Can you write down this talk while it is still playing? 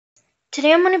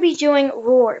Today I'm going to be doing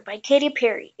Roar by Katy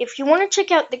Perry. If you want to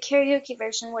check out the karaoke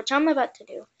version, which I'm about to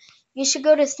do, you should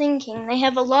go to Thinking. They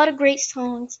have a lot of great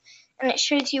songs, and it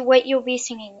shows you what you'll be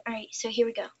singing. Alright, so here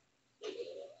we go.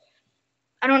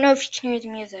 I don't know if you can hear the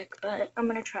music, but I'm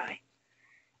going to try.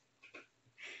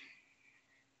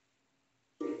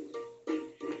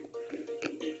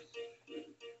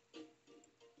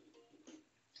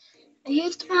 I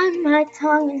used to bite my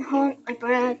tongue and hold my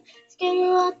breath, scare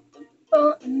you out the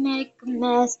boat and make a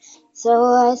mess. So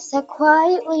I said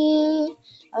quietly,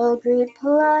 agreed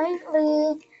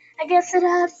politely. I guess that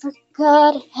I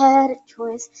forgot I had a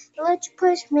choice to let you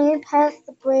push me past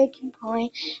the breaking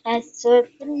point. I stood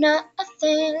for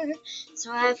nothing,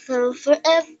 so I fell for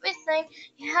everything.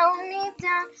 You held me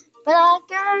down, but I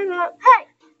got up. Hey!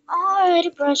 Already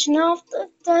brushing off the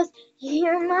dust. You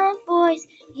hear my voice,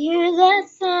 you hear that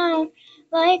sound,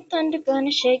 like thunder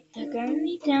gonna shake the ground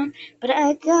me down. But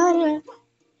I got up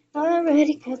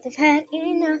already 'cause I've had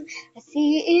enough. I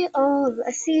see it all,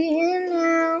 I see it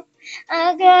now.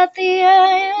 I got the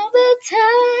eye of the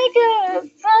tiger,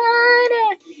 fighter,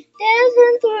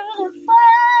 dancing through the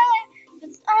fire.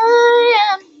 'Cause I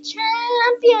am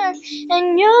champion,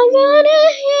 and you're gonna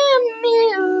hear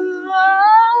me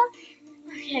roar.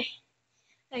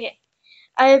 Okay.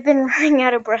 I've been running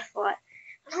out of breath a lot.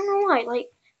 I don't know why. Like,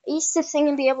 I used to sing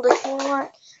and be able to sing a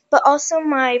lot, but also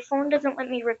my phone doesn't let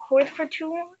me record for too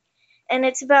long, and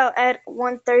it's about at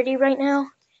 1:30 right now,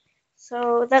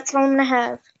 so that's all I'm gonna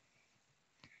have.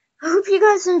 I hope you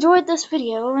guys enjoyed this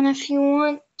video, and if you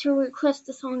want to request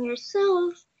a song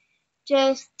yourself,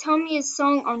 just tell me a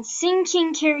song on Sing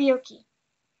King Karaoke.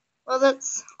 Well,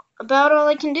 that's about all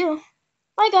I can do.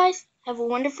 Bye, guys. Have a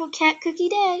wonderful cat cookie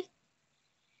day.